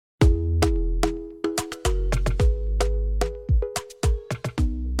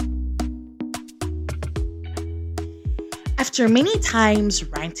After many times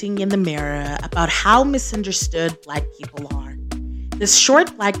ranting in the mirror about how misunderstood Black people are, this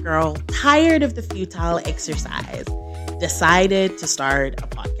short Black girl, tired of the futile exercise, decided to start a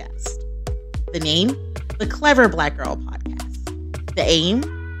podcast. The name? The Clever Black Girl Podcast. The aim?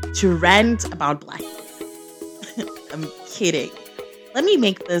 To rant about Blackness. I'm kidding. Let me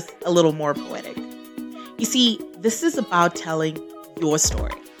make this a little more poetic. You see, this is about telling your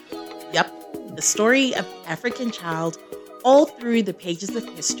story. Yep, the story of African child all through the pages of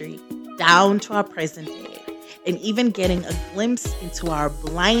history, down to our present day, and even getting a glimpse into our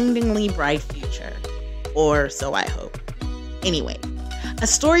blindingly bright future. Or so I hope. Anyway, a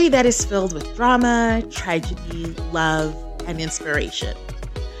story that is filled with drama, tragedy, love, and inspiration.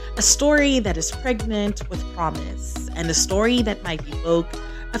 A story that is pregnant with promise, and a story that might evoke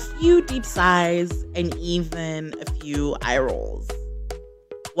a few deep sighs and even a few eye rolls.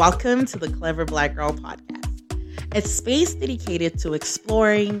 Welcome to the Clever Black Girl Podcast, a space dedicated to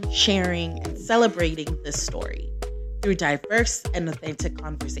exploring, sharing, and celebrating this story through diverse and authentic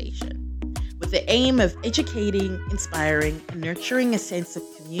conversation, with the aim of educating, inspiring, and nurturing a sense of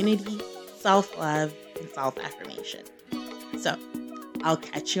community, self-love, and self-affirmation. So, I'll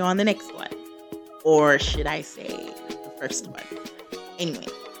catch you on the next one. Or should I say, the first one. Anyway,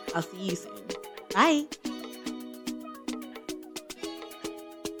 I'll see you soon. Bye.